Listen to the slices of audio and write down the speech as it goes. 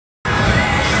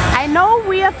I know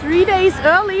we are 3 days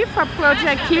early for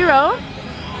Project Hero,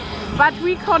 but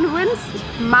we convinced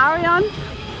Marion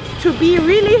to be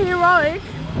really heroic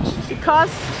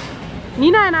because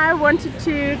Nina and I wanted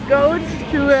to go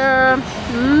to a...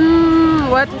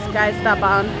 what is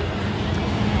Geisterbahn?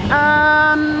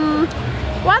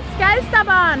 What's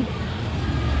Geisterbahn?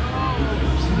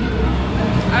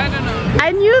 I don't know.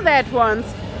 I knew that once.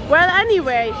 Well,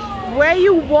 anyway, where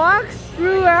you walk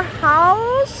through a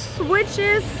house which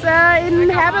is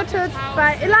inhabited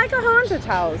by... like a haunted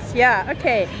house. Yeah,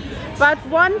 okay. But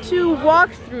one to walk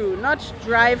through, not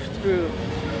drive through.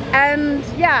 And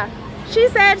yeah, she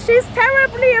said she's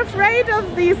terribly afraid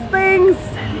of these things,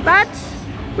 but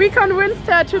we convinced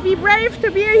her to be brave, to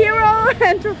be a hero,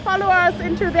 and to follow us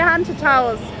into the haunted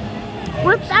house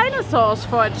with dinosaurs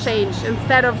for a change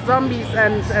instead of zombies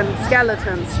and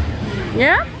skeletons.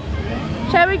 Yeah?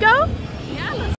 Shall we go?